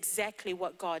that is exactly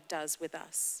what God does with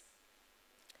us.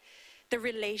 The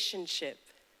relationship,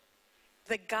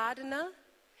 the gardener,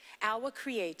 our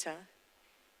creator,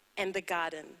 and the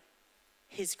garden,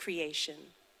 his creation.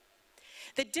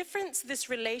 The difference this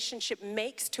relationship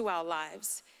makes to our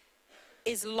lives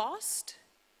is lost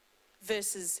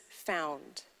versus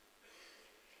found.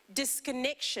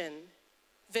 Disconnection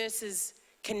versus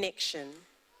connection.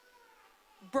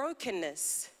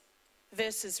 Brokenness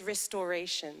versus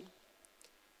restoration.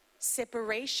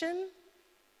 Separation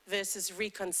versus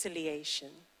reconciliation.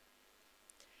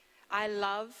 I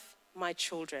love my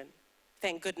children.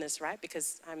 Thank goodness, right?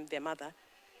 Because I'm their mother.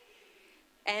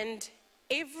 And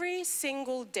every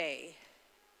single day,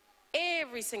 I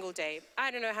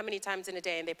don't know how many times in a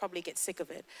day, and they probably get sick of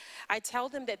it, I tell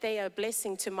them that they are a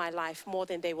blessing to my life more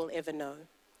than they will ever know.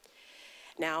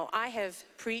 Now, I have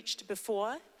preached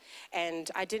before, and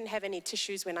I didn't have any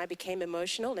tissues when I became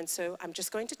emotional, and so I'm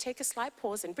just going to take a slight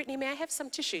pause. And Brittany, may I have some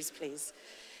tissues, please?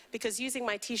 Because using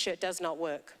my t-shirt does not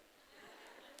work.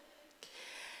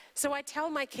 So I tell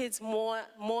my kids more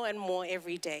and more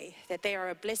every day that they are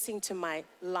a blessing to my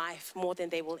life more than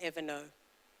they will ever know.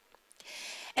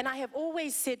 And I have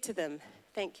always said to them,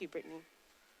 thank you, Brittany.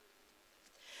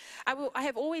 I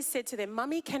have always said to them,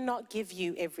 Mummy cannot give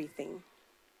you everything.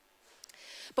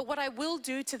 But what I will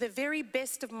do to the very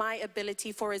best of my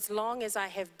ability for as long as I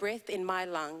have breath in my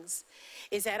lungs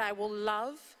is that I will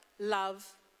love,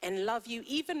 and love you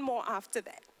even more after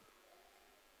that.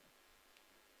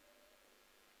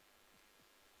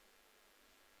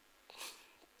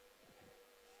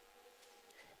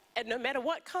 And no matter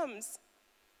what comes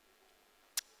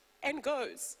and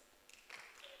goes,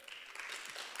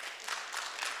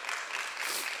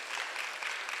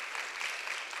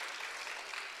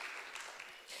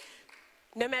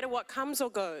 no matter what comes or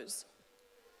goes,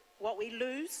 what we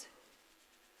lose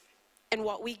and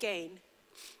what we gain,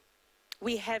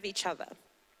 we have each other.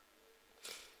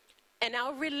 And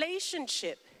our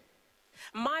relationship,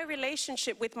 my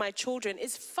relationship with my children,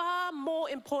 is far more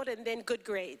important than good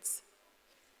grades.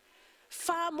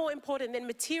 Far more important than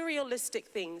materialistic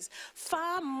things.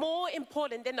 Far more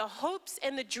important than the hopes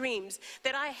and the dreams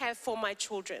that I have for my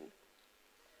children.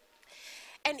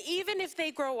 And even if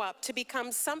they grow up to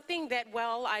become something that,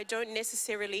 well, I don't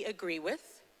necessarily agree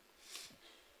with,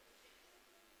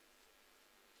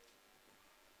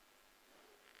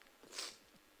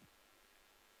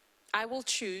 I will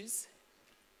choose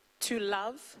to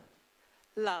love,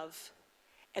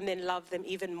 and then love them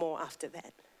even more after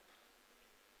that.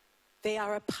 They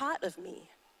are a part of me.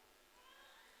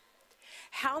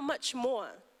 How much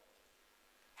more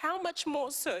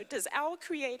so does our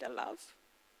Creator love?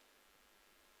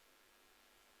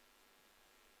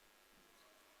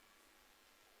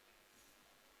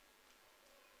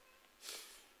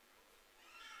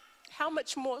 How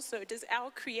much more so does our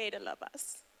Creator love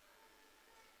us?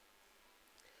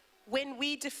 When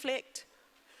we deflect,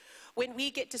 when we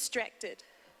get distracted,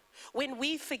 when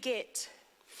we forget,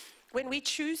 when we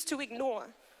choose to ignore,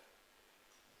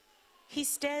 He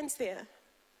stands there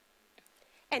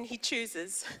and He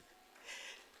chooses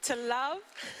to love,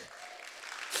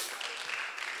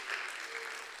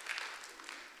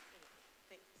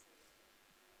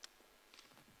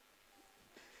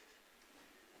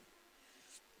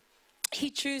 He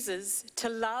chooses to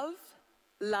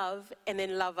love, and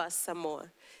then love us some more.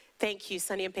 Thank you,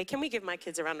 Sonny and Pei. Can we give my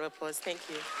kids a round of applause? Thank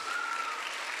you.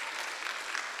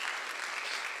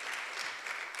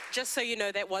 Just so you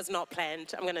know, that was not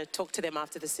planned. I'm going to talk to them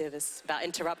after the service about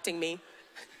interrupting me.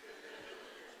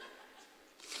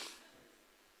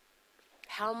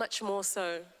 How much more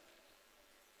so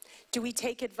do we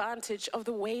take advantage of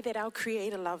the way that our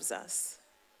Creator loves us?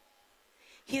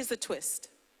 Here's the twist.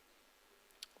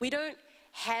 We don't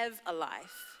have a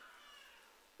life.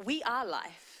 We are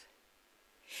life.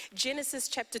 Genesis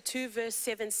chapter 2 verse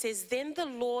 7 says, Then the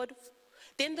Lord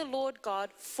God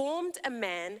formed a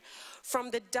man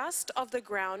from the dust of the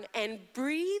ground and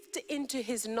breathed into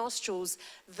his nostrils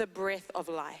the breath of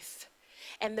life.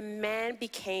 And the man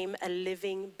became a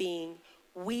living being.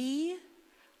 We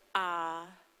are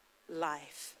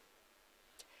life.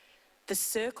 The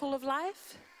circle of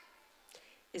life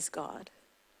is God.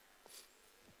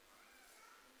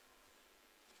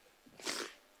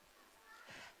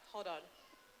 Hold on.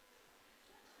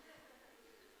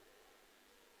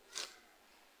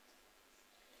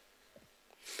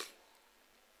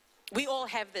 We all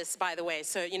have this, by the way,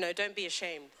 so, don't be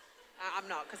ashamed. I'm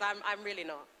not, because I'm really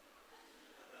not.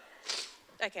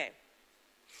 Okay.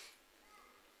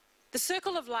 The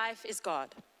circle of life is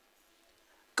God.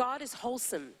 God is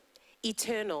wholesome,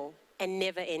 eternal, and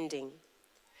never-ending.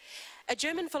 A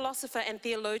German philosopher and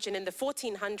theologian in the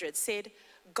 1400s said,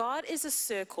 God is a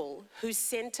circle whose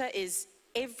center is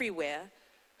everywhere,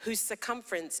 whose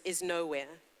circumference is nowhere.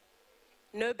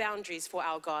 No boundaries for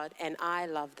our God, and I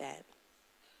love that.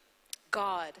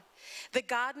 God, the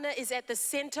gardener, is at the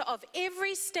center of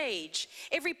every stage,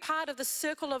 every part of the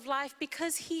circle of life,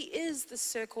 because he is the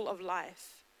circle of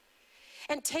life.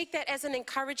 And take that as an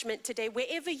encouragement today.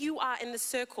 Wherever you are in the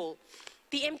circle,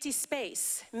 the empty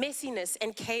space, messiness,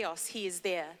 and chaos, he is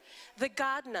there. The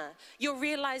gardener, your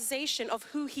realization of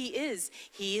who he is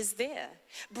there.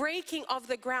 Breaking of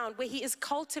the ground where he is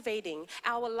cultivating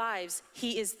our lives,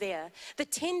 he is there. The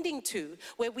tending to,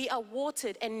 where we are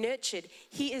watered and nurtured,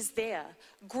 he is there.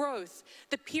 Growth,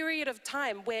 the period of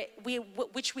time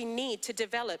which we need to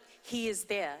develop, he is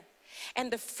there.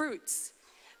 And the fruits,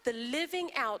 the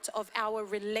living out of our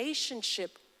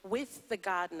relationship with the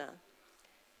gardener,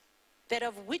 that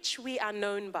of which we are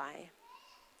known by.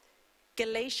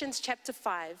 Galatians chapter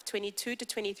 5, 22 to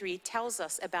 23 tells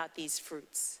us about these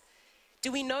fruits. Do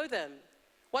we know them?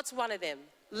 What's one of them?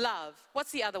 Love.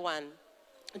 What's the other one?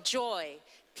 Joy,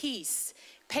 peace,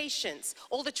 patience.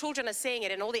 All the children are saying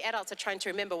it and all the adults are trying to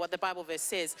remember what the Bible verse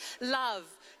says. Love,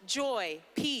 joy,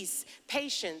 peace,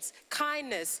 patience,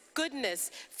 kindness,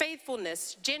 goodness,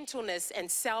 faithfulness, gentleness,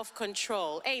 and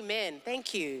self-control. Amen.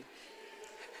 Thank you.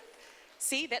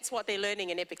 See, that's what they're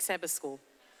learning in Epic Sabbath School.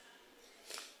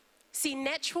 See,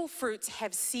 natural fruits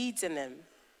have seeds in them.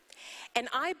 And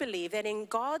I believe that in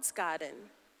God's garden,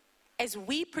 as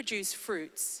we produce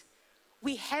fruits,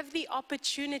 we have the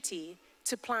opportunity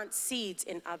to plant seeds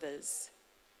in others.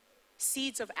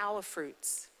 Seeds of our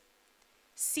fruits.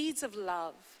 Seeds of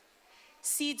love.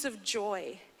 Seeds of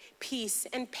joy, peace,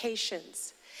 and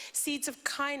patience. Seeds of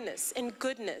kindness and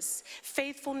goodness,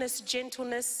 faithfulness,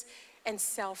 gentleness, and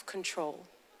self-control.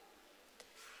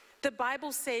 The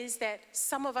Bible says that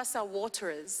some of us are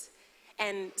waterers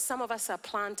and some of us are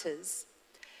planters,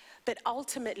 but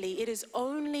ultimately it is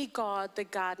only God, the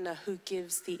gardener, who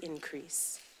gives the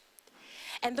increase.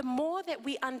 And the more that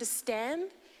we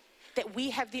understand that we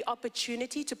have the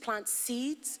opportunity to plant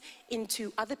seeds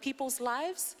into other people's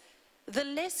lives, the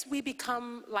less we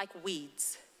become like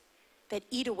weeds that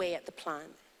eat away at the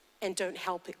plant and don't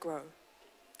help it grow,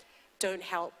 don't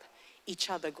help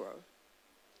each other grow.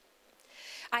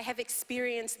 I have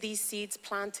experienced these seeds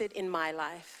planted in my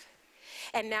life,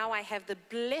 and now I have the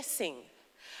blessing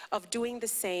of doing the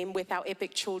same with our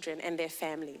Epic children and their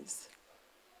families.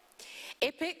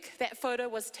 Epic, that photo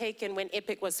was taken when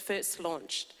Epic was first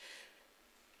launched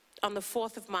on the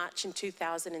 4th of March in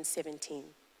 2017.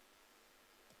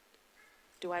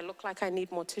 Do I look like I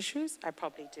need more tissues? I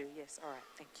probably do, yes. All right,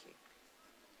 thank you.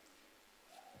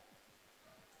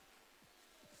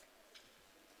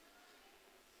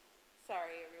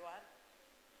 Sorry, everyone.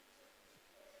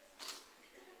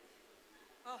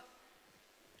 Oh.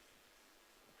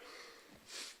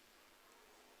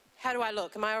 How do I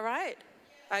look? Am I all right?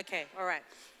 Okay, all right.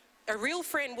 A real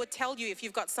friend would tell you if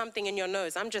you've got something in your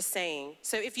nose. I'm just saying.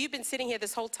 So if you've been sitting here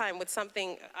this whole time with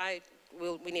something,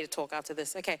 we need to talk after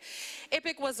this. Okay.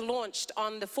 Epic was launched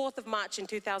on the 4th of March in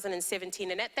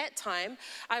 2017. And at that time,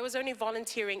 I was only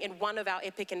volunteering in one of our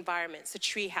Epic environments, a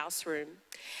treehouse room.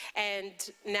 And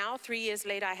now, 3 years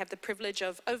later, I have the privilege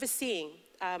of overseeing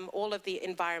all of the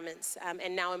environments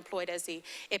and now employed as the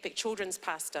Epic children's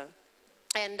pastor.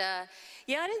 And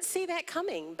yeah, I didn't see that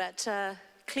coming, but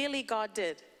clearly God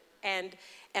did. And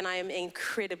I am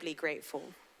incredibly grateful.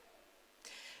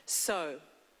 So,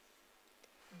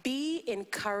 be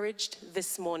encouraged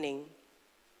this morning,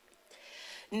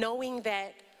 knowing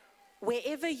that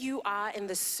wherever you are in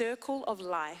the circle of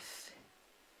life,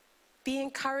 Be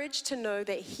encouraged to know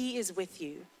that he is with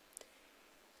you.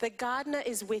 The gardener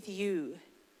is with you.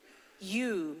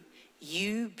 You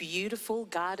beautiful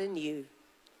garden, you.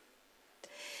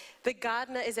 The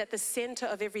gardener is at the center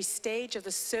of every stage of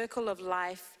the circle of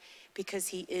life because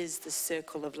he is the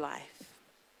circle of life.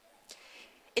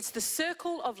 It's the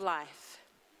circle of life,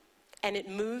 and it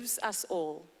moves us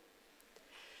all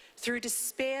through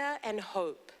despair and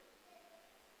hope,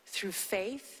 through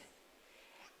faith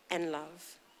and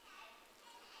love,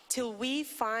 till we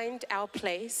find our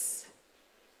place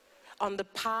on the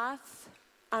path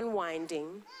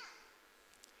unwinding.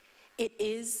 It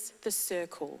is the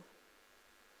circle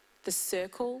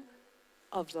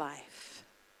of life.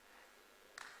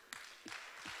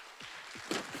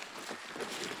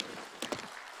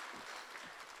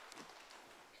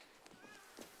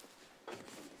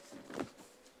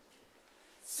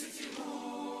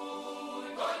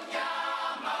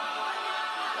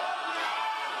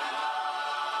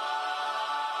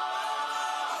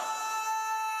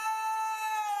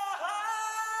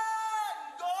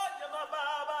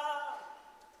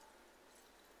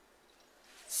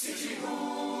 Siti Hu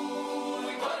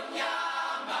Gonya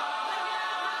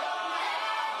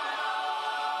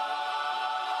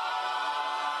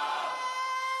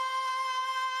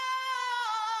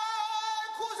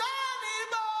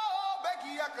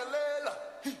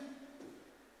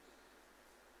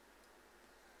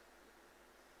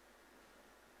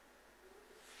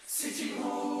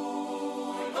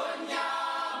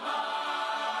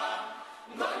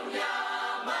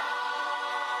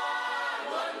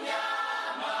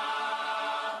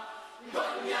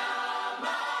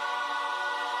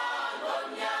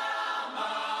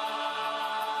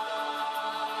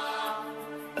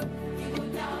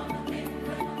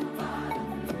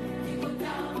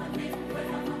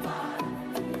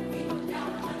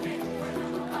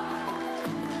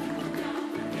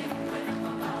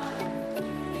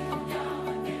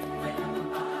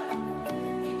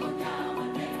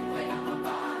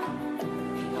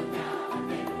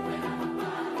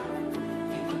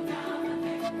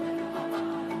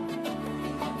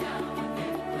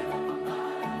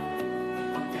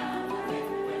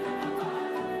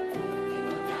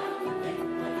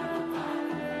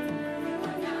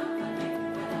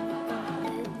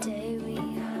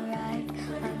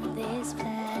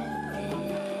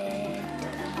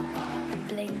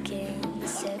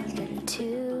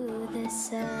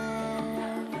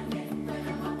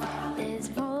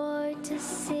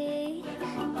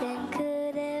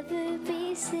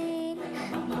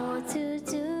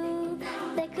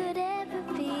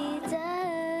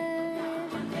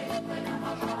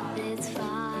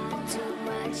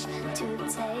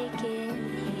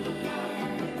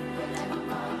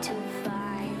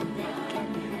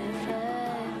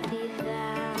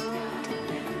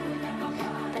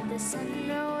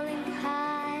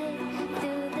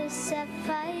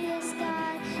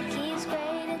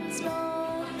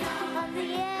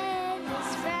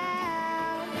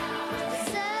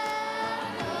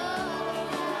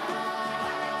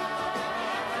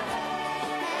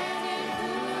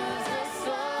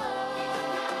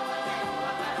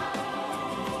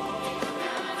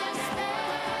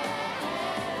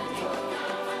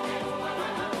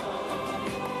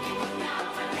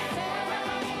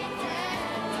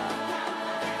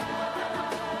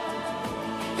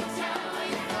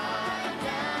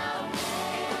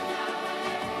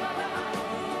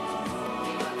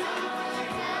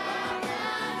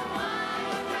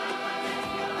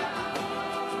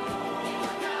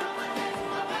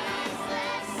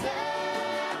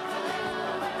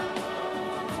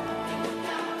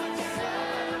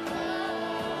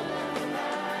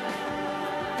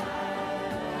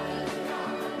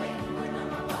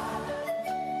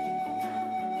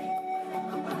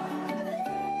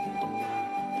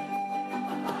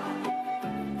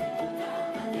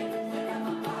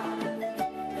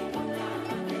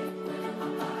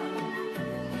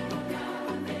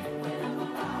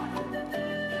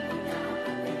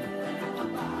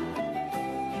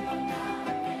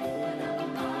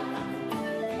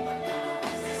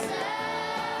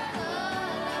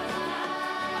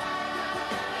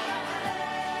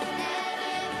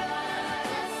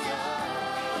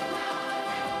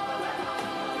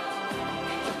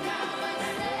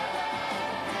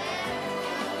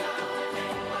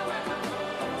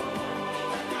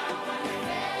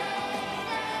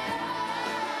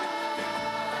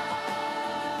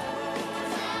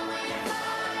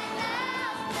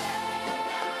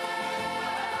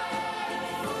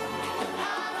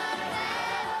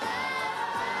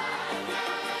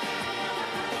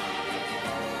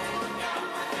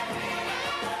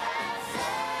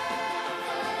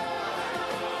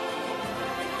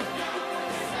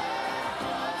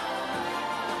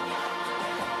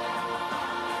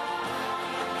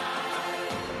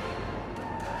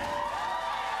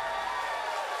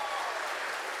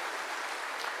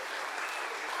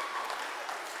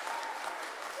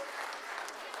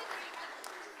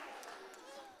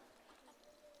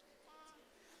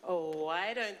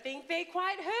don't think they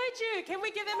quite heard you. Can we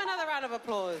give them another round of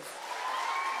applause?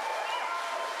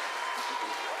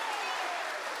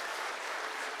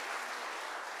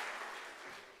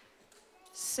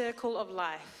 Circle of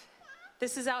life.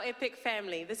 This is our epic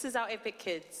family. This is our epic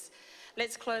kids.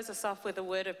 Let's close us off with a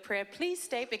word of prayer. Please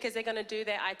stay because they're going to do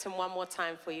their item one more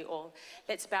time for you all.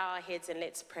 Let's bow our heads and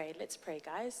let's pray. Let's pray,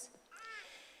 guys.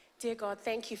 Dear God,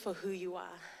 thank you for who you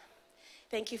are.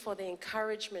 Thank you for the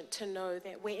encouragement to know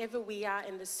that wherever we are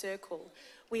in the circle,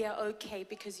 we are okay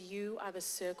because you are the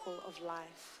circle of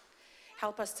life.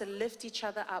 Help us to lift each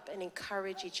other up and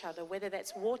encourage each other, whether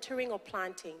that's watering or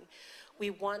planting. We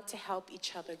want to help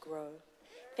each other grow.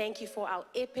 Thank you for our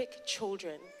epic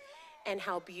children and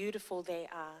how beautiful they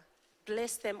are.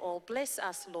 Bless them all. Bless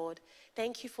us, Lord.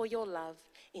 Thank you for your love.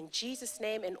 In Jesus'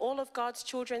 name, and all of God's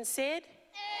children said,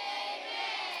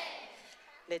 Amen.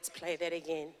 Let's play that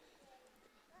again.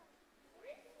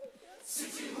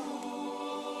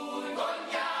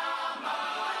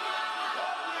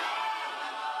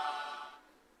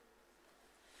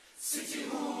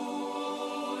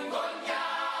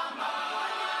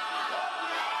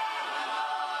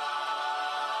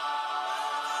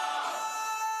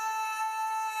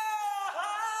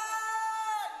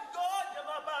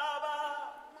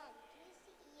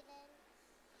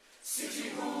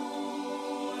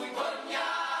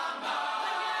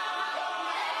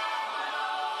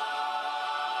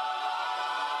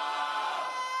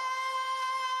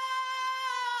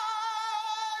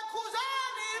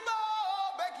 Kuzani bo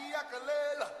begi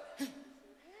yakalela.